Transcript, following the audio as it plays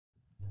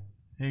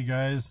Hey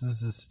guys,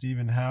 this is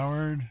Stephen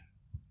Howard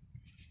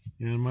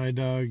and my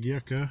dog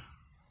Yucca.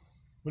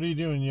 What are you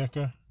doing,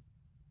 Yucca?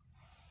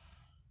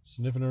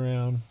 Sniffing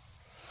around.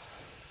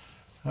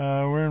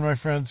 We're in my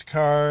friend's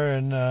car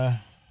and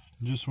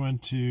just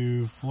went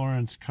to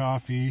Florence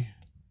Coffee,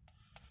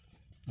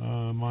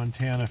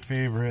 Montana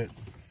favorite.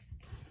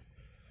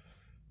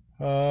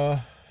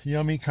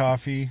 Yummy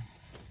coffee.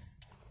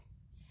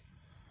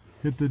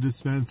 Hit the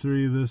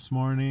dispensary this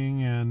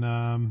morning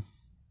and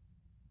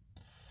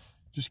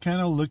just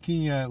kind of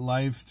looking at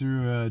life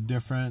through a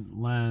different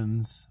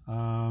lens.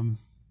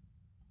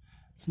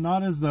 It's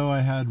not as though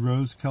I had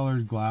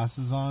rose-colored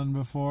glasses on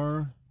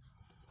before,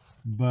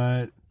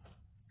 but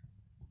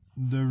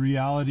the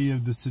reality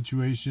of the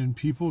situation,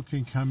 people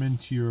can come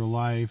into your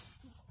life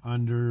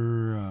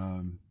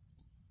under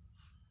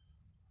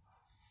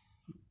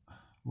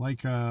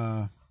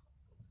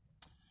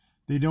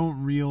they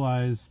don't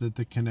realize that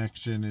the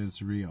connection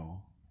is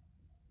real.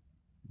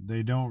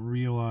 They don't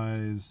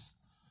realize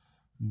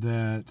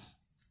that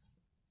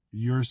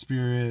your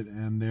spirit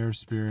and their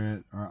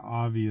spirit are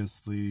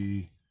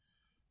obviously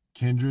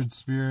kindred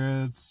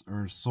spirits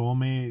or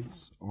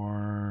soulmates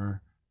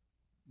or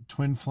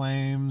twin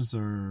flames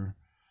or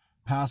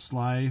past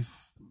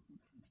life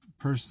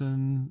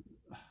person.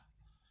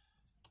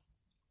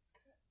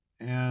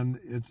 And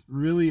it's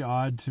really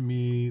odd to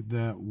me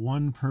that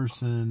one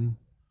person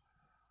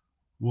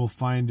will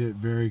find it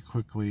very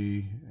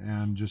quickly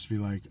and just be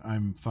like,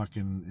 I'm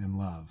fucking in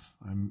love.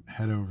 I'm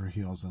head over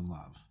heels in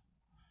love.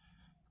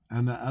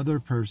 And the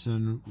other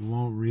person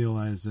won't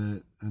realize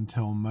it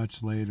until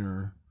much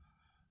later,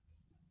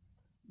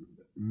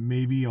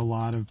 maybe a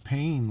lot of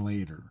pain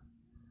later.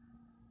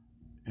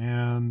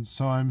 And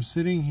so I'm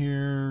sitting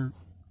here,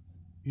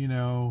 you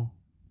know,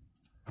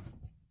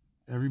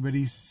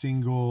 everybody's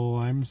single,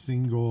 I'm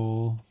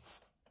single.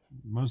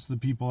 Most of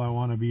the people I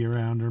want to be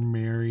around are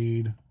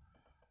married.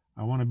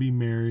 I want to be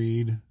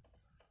married.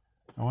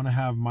 I want to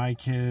have my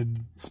kid,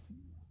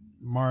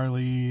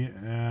 Marley,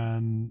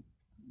 and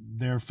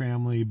their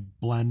family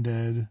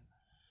blended.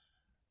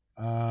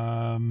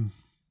 Or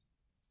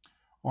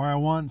I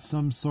want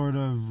some sort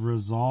of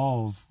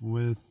resolve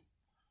with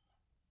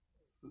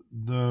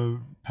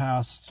the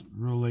past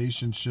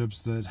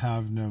relationships that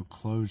have no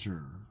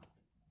closure.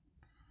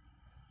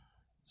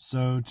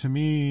 So to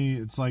me,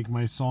 it's like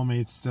my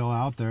soulmate's still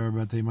out there,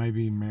 but they might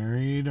be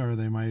married or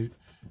they might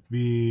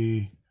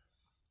be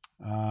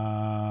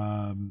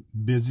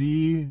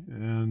busy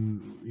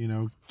and, you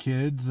know,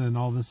 kids and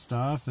all this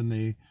stuff, and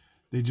they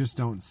just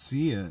don't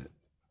see it,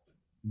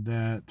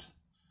 that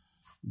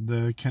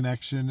the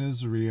connection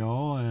is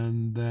real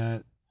and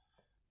that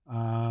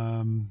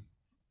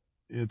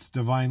it's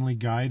divinely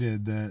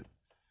guided, that,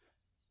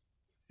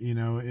 you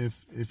know,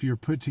 if you're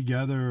put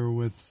together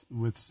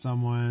with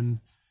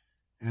someone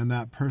and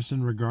that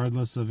person,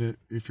 regardless of it,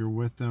 if you're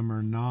with them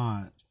or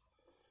not,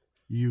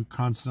 you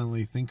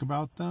constantly think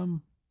about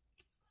them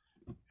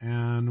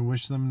and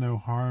wish them no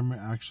harm,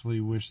 actually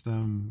wish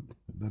them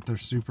that they're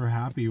super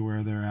happy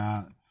where they're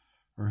at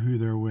or who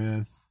they're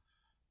with,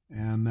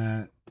 and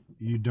that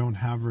you don't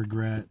have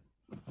regret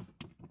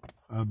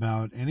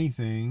about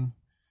anything,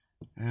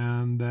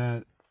 and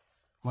that,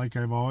 like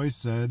I've always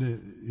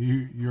said,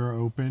 you're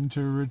open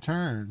to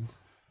return,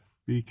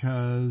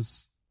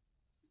 because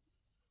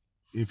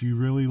if you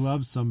really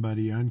love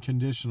somebody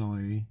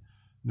unconditionally,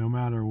 no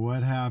matter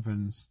what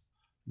happens,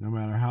 no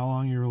matter how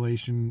long your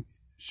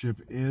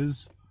relationship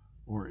is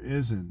or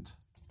isn't,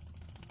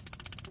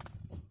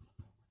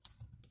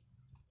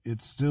 it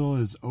still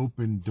is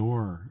open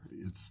door.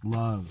 It's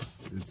love.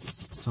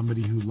 It's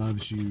somebody who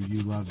loves you,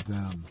 you love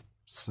them.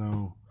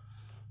 So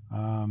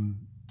I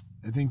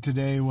think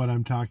today what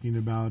I'm talking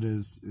about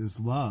is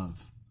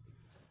love.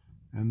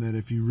 And that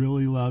if you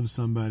really love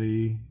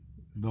somebody,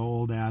 the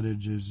old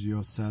adage is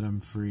you'll set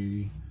them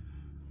free.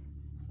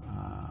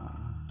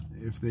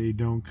 If they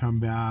don't come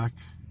back,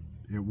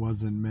 it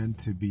wasn't meant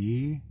to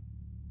be.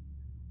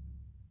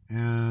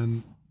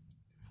 And,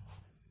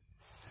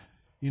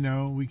 you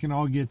know, we can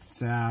all get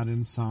sad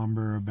and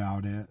somber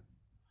about it,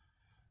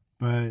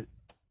 but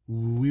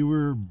we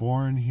were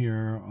born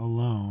here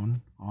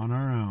alone, on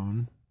our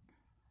own,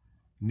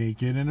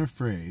 naked and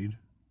afraid.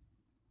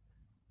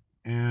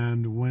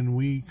 And when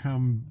we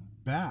come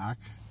back,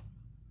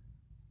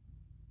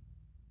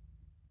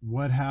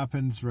 what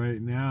happens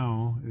right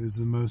now is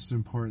the most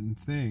important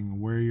thing,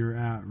 where you're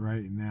at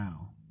right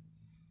now.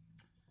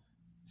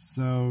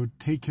 So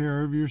take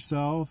care of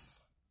yourself,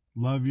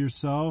 love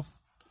yourself,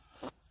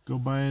 go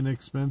buy an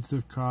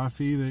expensive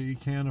coffee that you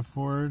can't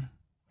afford,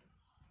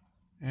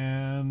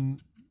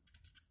 and,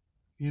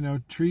 you know,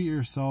 treat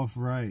yourself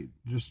right.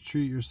 Just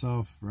treat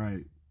yourself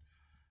right.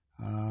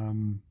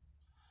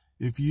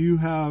 If you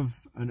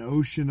have an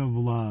ocean of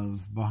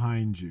love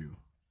behind you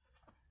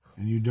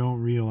and you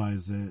don't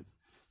realize it,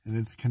 and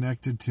it's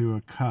connected to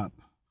a cup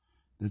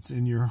that's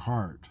in your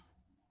heart,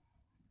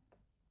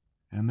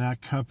 and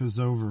that cup is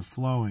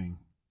overflowing,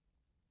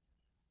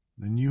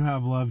 then you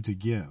have love to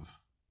give.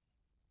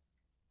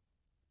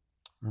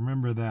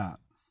 Remember that.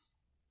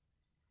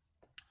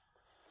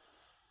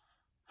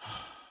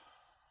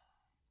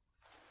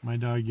 My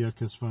dog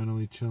Yucca's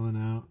finally chilling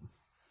out.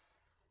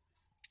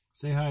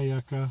 Say hi,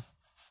 Yucca.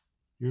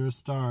 You're a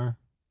star.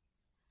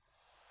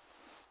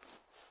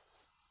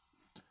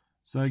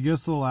 So I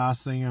guess the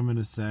last thing I'm going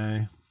to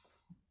say,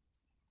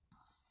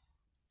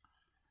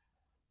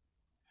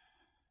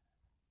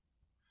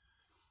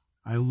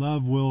 I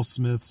love Will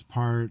Smith's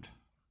part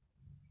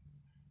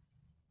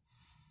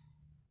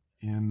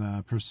in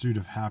The Pursuit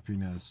of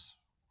Happiness,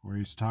 where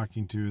he's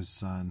talking to his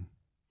son.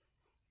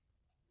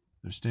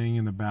 They're staying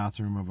in the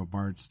bathroom of a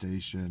BART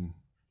station.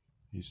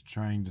 He's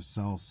trying to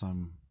sell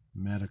some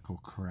medical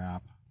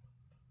crap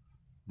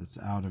that's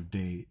out of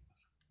date.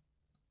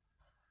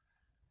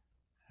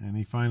 And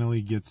he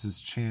finally gets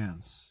his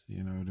chance,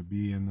 you know, to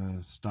be in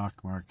the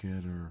stock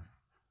market or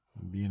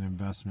be an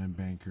investment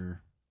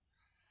banker.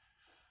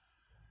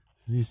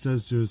 And he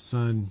says to his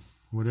son,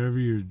 whatever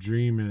your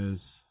dream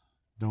is,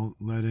 don't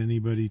let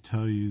anybody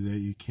tell you that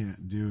you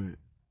can't do it,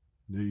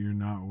 that you're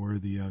not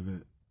worthy of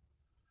it.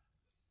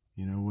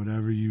 You know,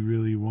 whatever you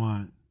really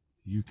want,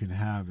 you can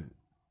have it.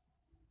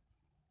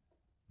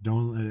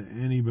 Don't let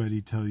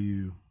anybody tell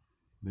you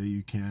that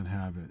you can't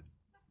have it.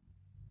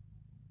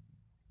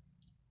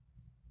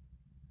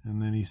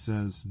 And then he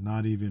says,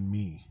 not even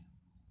me.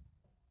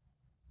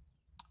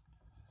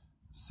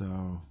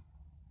 So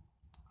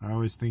I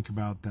always think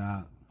about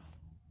that.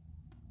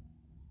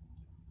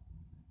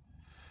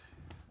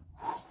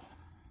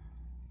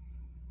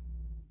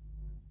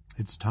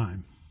 It's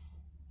time.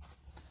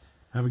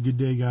 Have a good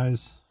day,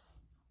 guys.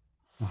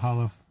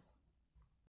 Mahalo.